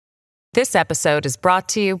This episode is brought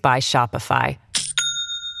to you by Shopify.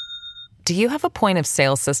 Do you have a point of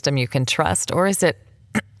sale system you can trust, or is it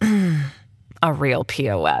a real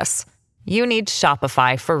POS? You need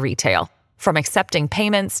Shopify for retail. From accepting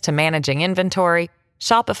payments to managing inventory,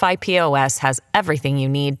 Shopify POS has everything you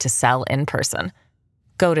need to sell in person.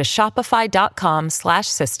 Go to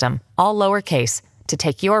shopify.com/system, all lowercase, to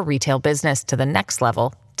take your retail business to the next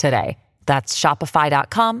level today. That's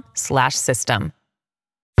shopify.com/system.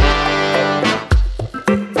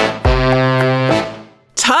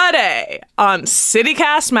 Today on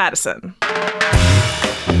CityCast Madison,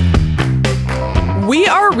 we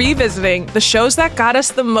are revisiting the shows that got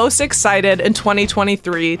us the most excited in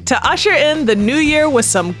 2023 to usher in the new year with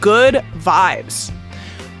some good vibes.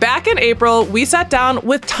 Back in April, we sat down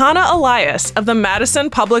with Tana Elias of the Madison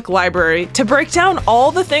Public Library to break down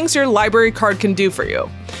all the things your library card can do for you.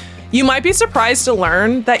 You might be surprised to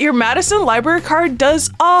learn that your Madison library card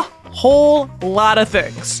does a whole lot of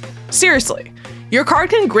things. Seriously, your card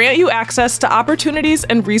can grant you access to opportunities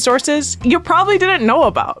and resources you probably didn't know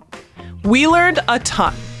about. We learned a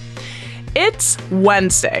ton. It's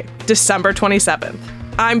Wednesday, December 27th.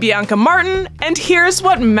 I'm Bianca Martin, and here's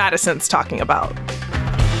what Madison's talking about.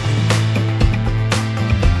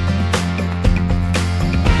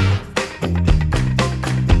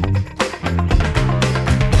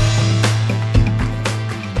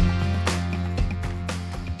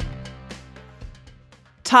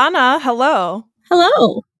 Tana, hello.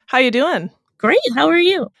 Hello. How you doing? Great. How are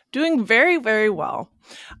you? Doing very, very well.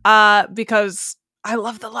 Because I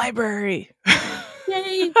love the library.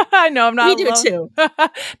 Yay. I know I'm not We alone. do too.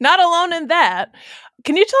 Not alone in that.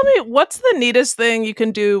 Can you tell me what's the neatest thing you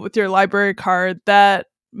can do with your library card that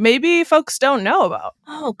maybe folks don't know about?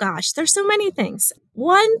 Oh gosh, there's so many things.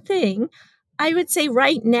 One thing I would say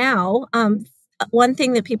right now, one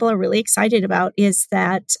thing that people are really excited about is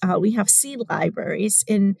that we have seed libraries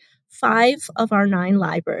in 5 of our 9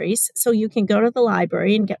 libraries. So you can go to the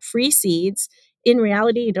library and get free seeds. In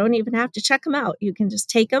reality, you don't even have to check them out. You can just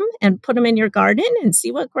take them and put them in your garden and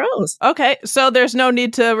see what grows. Okay, so there's no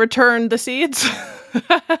need to return the seeds?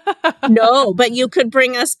 No, but you could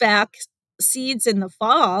bring us back seeds in the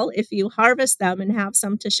fall if you harvest them and have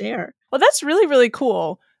some to share. Well, that's really, really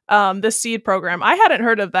cool. The seed program. I hadn't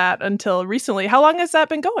heard of that until recently. How long has that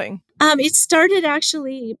been going? It started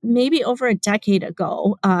actually maybe over a decade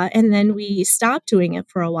ago, and then we stopped doing it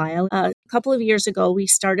for a while. A couple of years ago, we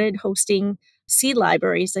started hosting seed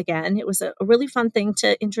libraries again. It was a really fun thing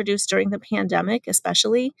to introduce during the pandemic,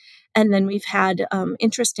 especially. And then we've had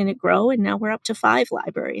interest in it grow, and now we're up to 5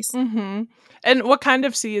 libraries. Mm-hmm. And what kind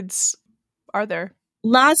of seeds are there?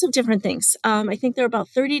 Lots of different things. I think there are about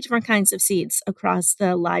 30 different kinds of seeds across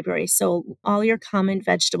the library. So all your common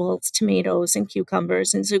vegetables, tomatoes and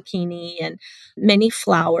cucumbers and zucchini and many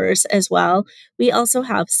flowers as well. We also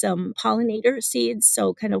have some pollinator seeds,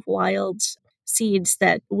 so kind of wild seeds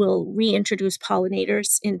that will reintroduce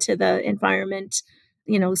pollinators into the environment.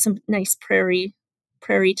 You know, some nice prairie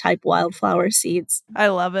type wildflower seeds. I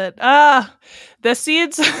love it. The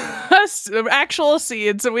seeds, actual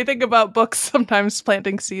seeds. And we think about books sometimes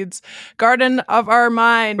planting seeds. Garden of our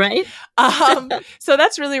mind. Right? So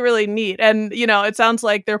that's really, really neat. And, you know, it sounds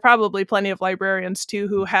like there are probably plenty of librarians too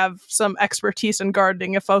who have some expertise in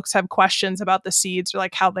gardening. If folks have questions about the seeds or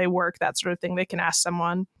like how they work, that sort of thing, they can ask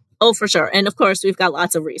someone. Oh, for sure. And of course, we've got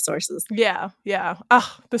lots of resources. Yeah.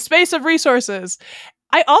 The space of resources.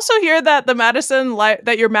 I also hear that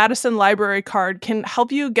that your Madison library card can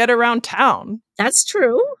help you get around town. That's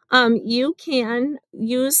true. You can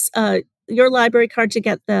use your library card to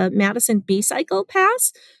get the Madison B-Cycle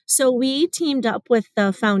Pass. So we teamed up with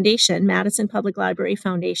the foundation, Madison Public Library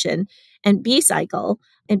Foundation, and B-Cycle.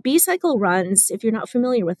 And B-Cycle runs, if you're not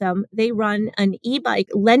familiar with them, they run an e-bike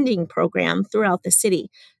lending program throughout the city.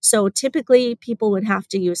 So typically people would have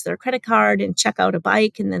to use their credit card and check out a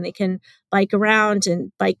bike, and then they can bike around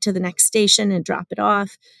and bike to the next station and drop it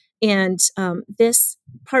off. And this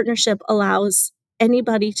partnership allows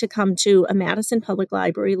anybody to come to a Madison Public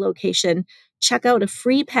Library location, check out a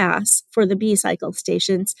free pass for the B-Cycle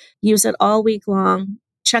stations, use it all week long,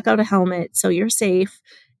 check out a helmet so you're safe,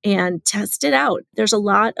 and test it out. There's a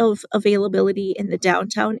lot of availability in the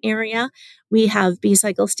downtown area. We have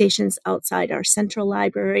B-Cycle stations outside our Central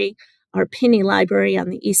Library, our Pinney Library on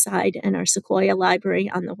the east side, and our Sequoia Library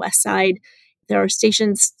on the west side. There are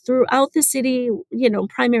stations throughout the city,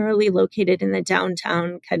 primarily located in the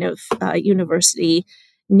downtown kind of university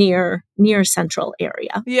near near Central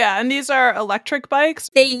area. Yeah, and these are electric bikes?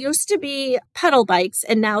 They used to be pedal bikes,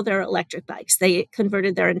 and now they're electric bikes. They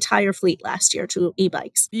converted their entire fleet last year to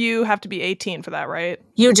e-bikes. You have to be 18 for that, right?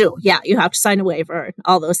 You do, yeah. You have to sign a waiver and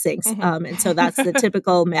all those things. Mm-hmm. And so that's the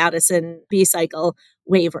typical Madison B-Cycle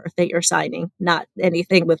waiver that you're signing, not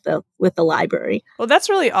anything with the library. Well, that's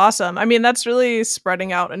really awesome. I mean, that's really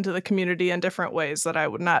spreading out into the community in different ways that I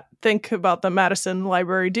would not think about the Madison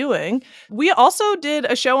Library doing. We also did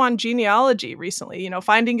a show on genealogy recently,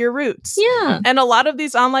 finding your roots. Yeah. And a lot of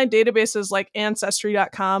these online databases like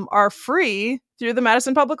Ancestry.com are free through the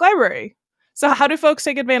Madison Public Library. So how do folks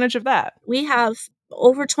take advantage of that? We have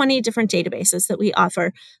over 20 different databases that we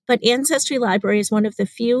offer, but Ancestry Library is one of the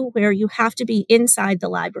few where you have to be inside the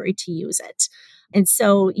library to use it. And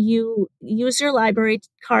so you use your library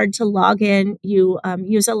card to log in. You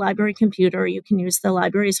use a library computer. You can use the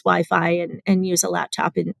library's Wi-Fi and use a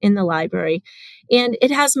laptop in the library. And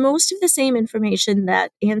it has most of the same information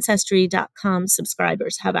that Ancestry.com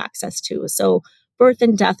subscribers have access to. So birth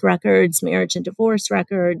and death records, marriage and divorce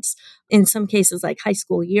records, in some cases like high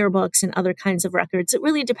school yearbooks and other kinds of records. It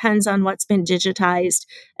really depends on what's been digitized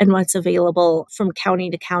and what's available from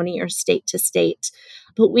county to county or state to state.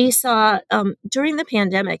 But we saw during the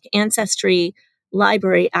pandemic, Ancestry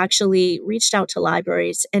Library actually reached out to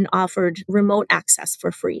libraries and offered remote access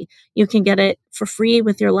for free. You can get it for free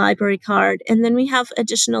with your library card. And then we have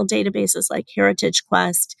additional databases like Heritage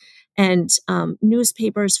Quest and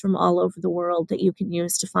newspapers from all over the world that you can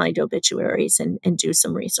use to find obituaries and do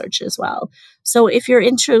some research as well. So if you're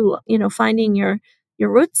into, finding your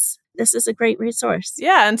roots, this is a great resource.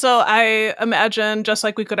 Yeah, and so I imagine just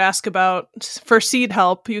like we could ask about for seed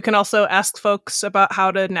help, you can also ask folks about how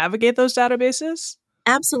to navigate those databases.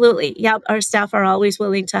 Absolutely. Yep. Our staff are always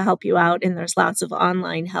willing to help you out, and there's lots of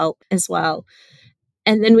online help as well.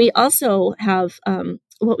 And then we also have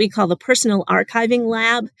what we call the Personal Archiving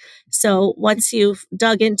Lab. So once you've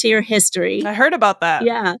dug into your history. I heard about that.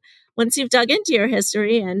 Yeah. Once you've dug into your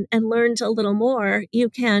history and learned a little more, you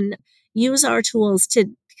can use our tools to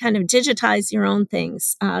kind of digitize your own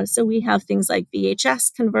things. So we have things like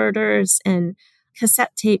VHS converters and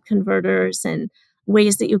cassette tape converters and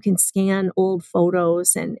ways that you can scan old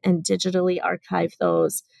photos and digitally archive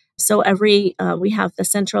those. So we have the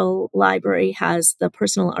Central Library has the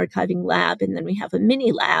Personal Archiving Lab, and then we have a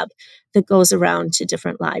mini lab that goes around to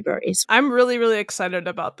different libraries. I'm really, really excited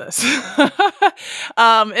about this.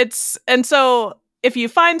 So if you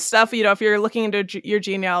find stuff, if you're looking into your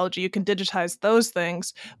genealogy, you can digitize those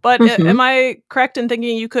things. But am I correct in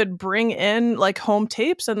thinking you could bring in like home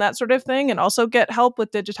tapes and that sort of thing and also get help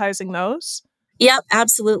with digitizing those? Yep,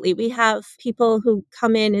 absolutely. We have people who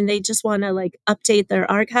come in and they just want to update their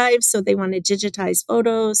archives. So they want to digitize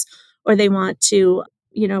photos, or they want to,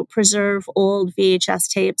 preserve old VHS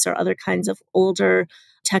tapes or other kinds of older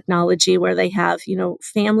technology where they have,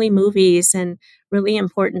 family movies and really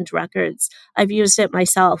important records. I've used it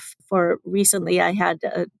myself for recently. I had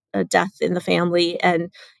a death in the family,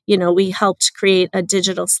 and, we helped create a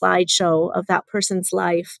digital slideshow of that person's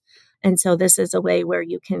life. And so this is a way where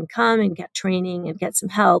you can come and get training and get some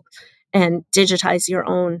help and digitize your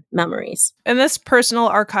own memories. And this Personal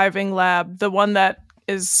Archiving Lab, the one that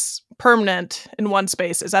is permanent in one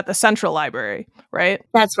space, is at the Central Library, right?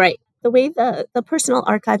 That's right. The way the Personal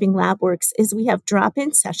Archiving Lab works is we have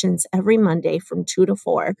drop-in sessions every Monday from 2 to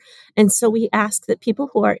 4. And so we ask that people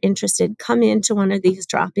who are interested come into one of these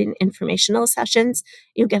drop-in informational sessions.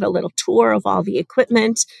 You get a little tour of all the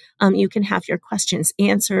equipment. You can have your questions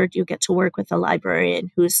answered. You get to work with a librarian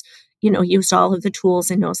who's used all of the tools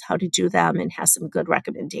and knows how to do them and has some good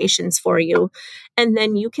recommendations for you. And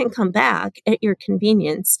then you can come back at your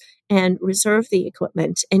convenience and reserve the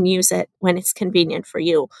equipment and use it when it's convenient for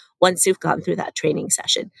you once you've gone through that training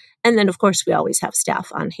session. And then, of course, we always have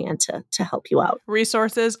staff on hand to help you out.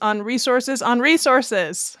 Resources on resources on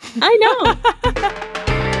resources. I know.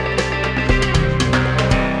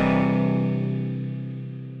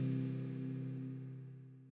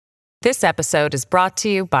 This episode is brought to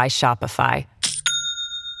you by Shopify.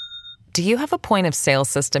 Do you have a point of sale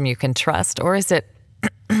system you can trust, or is it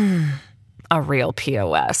a real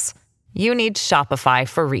POS? You need Shopify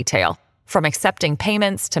for retail. From accepting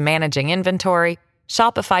payments to managing inventory,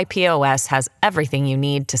 Shopify POS has everything you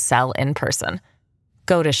need to sell in person.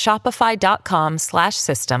 Go to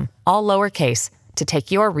shopify.com/system, all lowercase, to take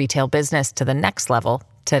your retail business to the next level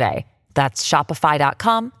today. That's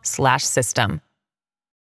shopify.com/system.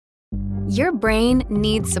 Your brain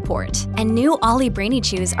needs support, and new Ollie Brainy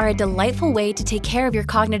Chews are a delightful way to take care of your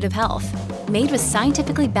cognitive health. Made with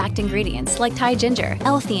scientifically backed ingredients like Thai ginger,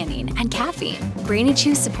 L-theanine, and caffeine, Brainy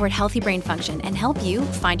Chews support healthy brain function and help you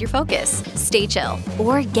find your focus, stay chill,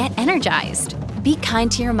 or get energized. Be kind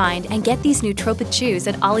to your mind and get these nootropic chews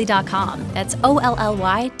at ollie.com. That's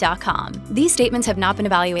OLLY.com. These statements have not been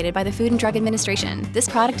evaluated by the Food and Drug Administration. This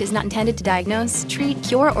product is not intended to diagnose, treat,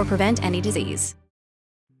 cure, or prevent any disease.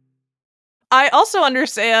 I also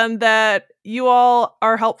understand that you all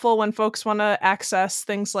are helpful when folks want to access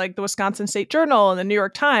things like the Wisconsin State Journal and the New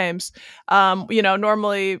York Times.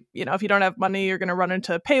 Normally, if you don't have money, you're going to run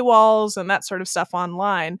into paywalls and that sort of stuff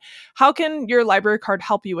online. How can your library card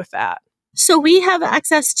help you with that? So we have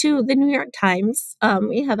access to the New York Times.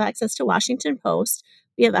 We have access to Washington Post.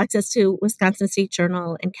 We have access to Wisconsin State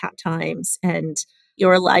Journal and Cap Times. And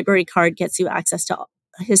your library card gets you access to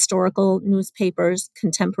historical newspapers,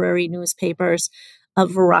 contemporary newspapers, a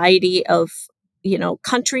variety of,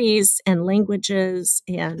 countries and languages.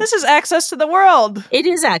 And this is access to the world. It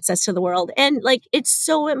is access to the world. And it's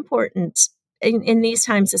so important in these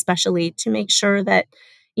times, especially, to make sure that,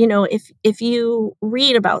 if you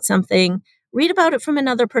read about something, read about it from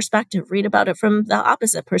another perspective, read about it from the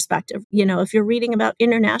opposite perspective. If you're reading about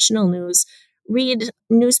international news, read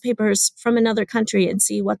newspapers from another country and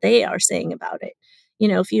see what they are saying about it.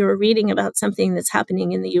 If you're reading about something that's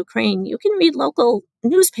happening in the Ukraine, you can read local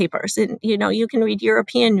newspapers and, you can read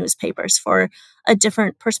European newspapers for a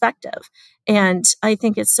different perspective. And I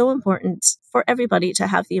think it's so important for everybody to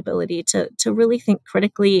have the ability to really think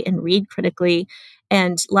critically and read critically.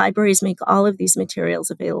 And libraries make all of these materials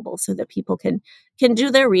available so that people can do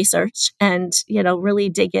their research and, really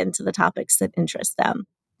dig into the topics that interest them.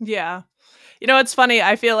 Yeah. It's funny.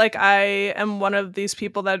 I feel like I am one of these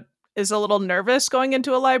people that is a little nervous going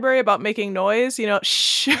into a library about making noise,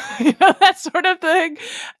 shh, that sort of thing.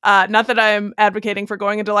 Not that I'm advocating for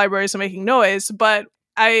going into libraries and making noise, but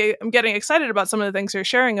I am getting excited about some of the things you're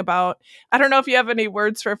sharing about. I don't know if you have any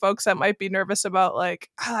words for folks that might be nervous about,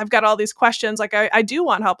 I've got all these questions. I do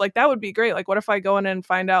want help. That would be great. What if I go in and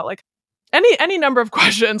find out, any number of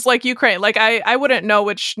questions, like Ukraine, I wouldn't know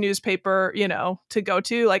which newspaper, to go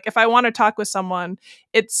to. If I want to talk with someone,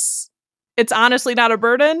 it's honestly not a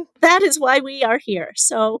burden. That is why we are here.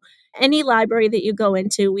 So any library that you go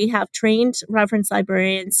into, we have trained reference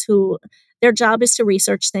librarians who their job is to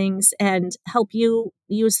research things and help you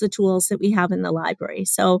use the tools that we have in the library.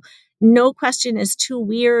 So no question is too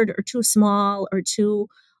weird or too small or too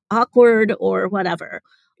awkward or whatever.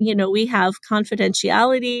 We have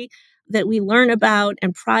confidentiality that we learn about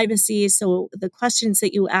and privacy. So the questions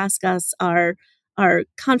that you ask us are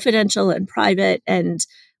confidential and private, and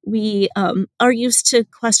we are used to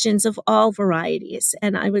questions of all varieties.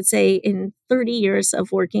 And I would say in 30 years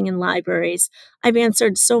of working in libraries, I've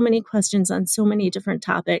answered so many questions on so many different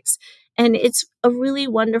topics. And it's a really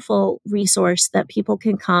wonderful resource that people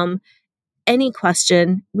can come. Any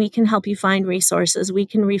question, we can help you find resources. We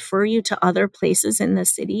can refer you to other places in the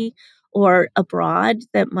city or abroad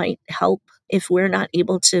that might help if we're not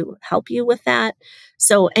able to help you with that.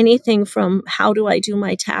 So anything from how do I do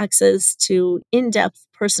my taxes to in-depth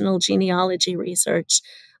personal genealogy research,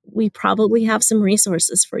 we probably have some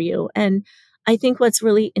resources for you. And I think what's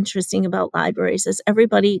really interesting about libraries is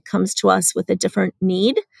everybody comes to us with a different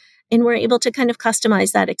need, and we're able to kind of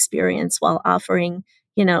customize that experience while offering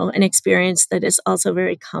an experience that is also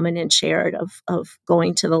very common and shared of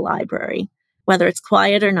going to the library, whether it's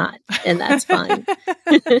quiet or not. And that's fine.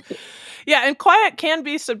 Yeah. And quiet can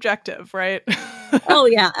be subjective, right? Oh,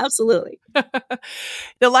 yeah, absolutely.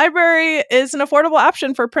 The library is an affordable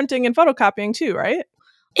option for printing and photocopying too, right?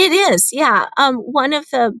 It is, yeah. One of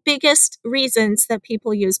the biggest reasons that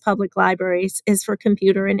people use public libraries is for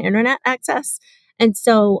computer and internet access. And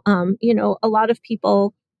so, a lot of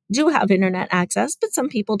people do have internet access, but some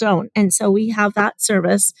people don't. And so we have that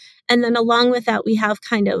service. And then along with that, we have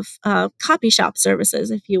kind of copy shop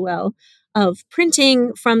services, if you will, of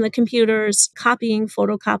printing from the computers, copying,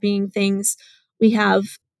 photocopying things. We have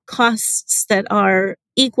costs that are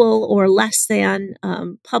equal or less than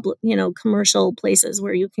public, commercial places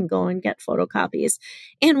where you can go and get photocopies.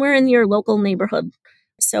 And we're in your local neighborhood.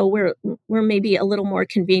 So we're maybe a little more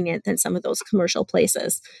convenient than some of those commercial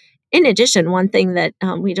places. In addition, one thing that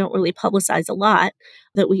we don't really publicize a lot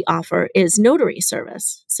that we offer is notary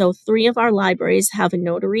service. So 3 of our libraries have a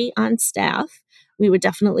notary on staff. We would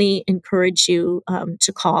definitely encourage you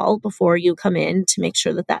to call before you come in to make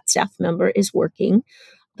sure that that staff member is working.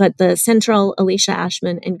 But the Central, Alicia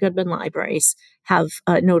Ashman, and Goodman libraries have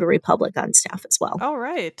Notary Public on staff as well. All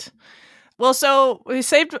right. Well, so we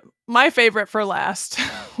saved my favorite for last,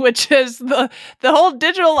 which is the whole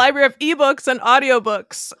digital library of ebooks and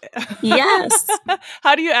audiobooks. Yes.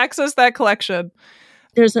 How do you access that collection?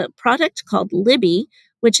 There's a product called Libby,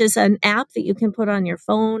 which is an app that you can put on your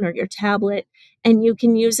phone or your tablet, and you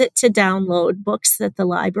can use it to download books that the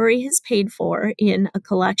library has paid for in a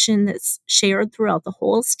collection that's shared throughout the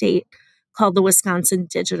whole state called the Wisconsin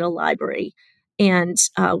Digital Library. And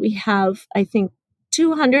we have, I think,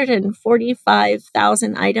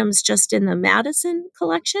 245,000 items just in the Madison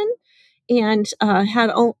collection, and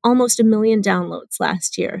had almost 1 million downloads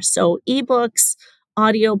last year. So ebooks,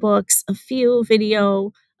 audiobooks, a few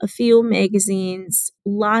video, a few magazines,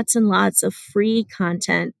 lots and lots of free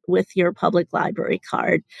content with your public library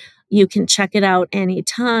card. You can check it out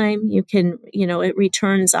anytime. You can, it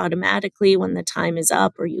returns automatically when the time is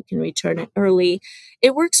up, or you can return it early.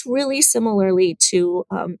 It works really similarly to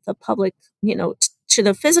the public, to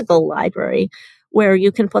the physical library, where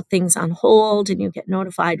you can put things on hold and you get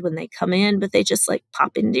notified when they come in, but they just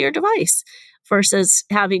pop into your device, versus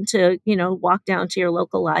having to, walk down to your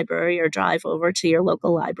local library or drive over to your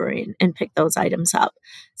local library and pick those items up.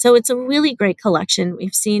 So it's a really great collection.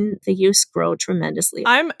 We've seen the use grow tremendously.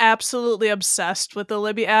 I'm absolutely obsessed with the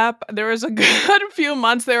Libby app. There was a good few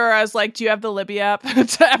months there where I was like, do you have the Libby app?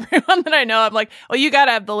 To everyone that I know, I'm like, oh, you got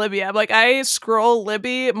to have the Libby app. I scroll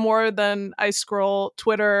Libby more than I scroll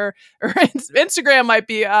Twitter, or Instagram might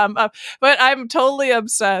be up, but I'm totally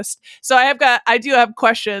obsessed. So I do have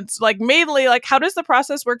questions, mainly how does the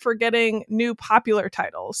process work for getting new popular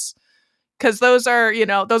titles? Because those are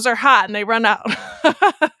hot and they run out.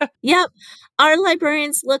 Yep. Our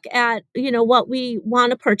librarians look at, what we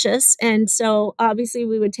want to purchase. And so obviously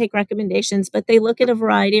we would take recommendations, but they look at a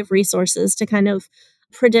variety of resources to kind of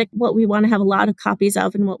predict what we want to have a lot of copies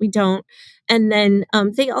of and what we don't. And then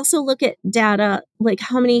they also look at data, like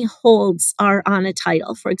how many holds are on a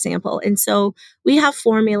title, for example. And so we have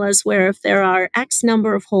formulas where if there are X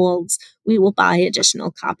number of holds, we will buy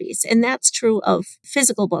additional copies. And that's true of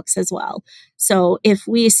physical books as well. So if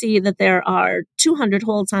we see that there are 200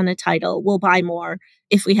 holds on a title, we'll buy more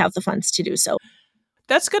if we have the funds to do so.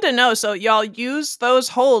 That's good to know. So y'all use those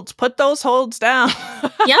holds, put those holds down.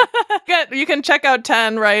 Yep. You can check out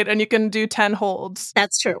 10, right? And you can do 10 holds.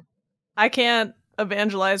 That's true. I can't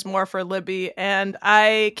evangelize more for Libby, and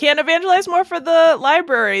I can't evangelize more for the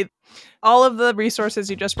library. All of the resources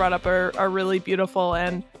you just brought up are really beautiful,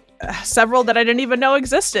 and several that I didn't even know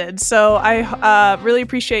existed. So I really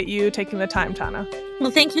appreciate you taking the time, Tana.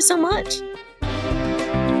 Well, thank you so much.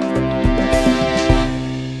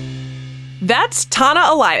 That's Tana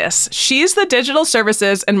Elias. She's the Digital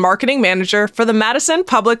Services and Marketing Manager for the Madison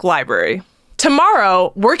Public Library.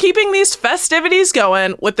 Tomorrow, we're keeping these festivities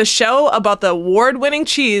going with the show about the award-winning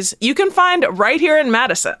cheese you can find right here in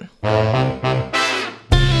Madison.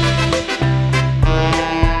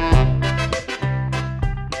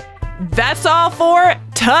 That's all for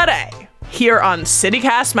today here on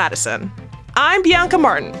CityCast Madison. I'm Bianca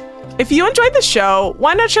Martin. If you enjoyed the show,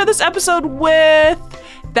 why not share this episode with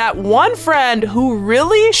that one friend who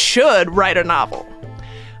really should write a novel?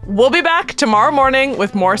 We'll be back tomorrow morning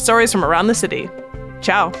with more stories from around the city.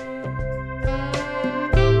 Ciao.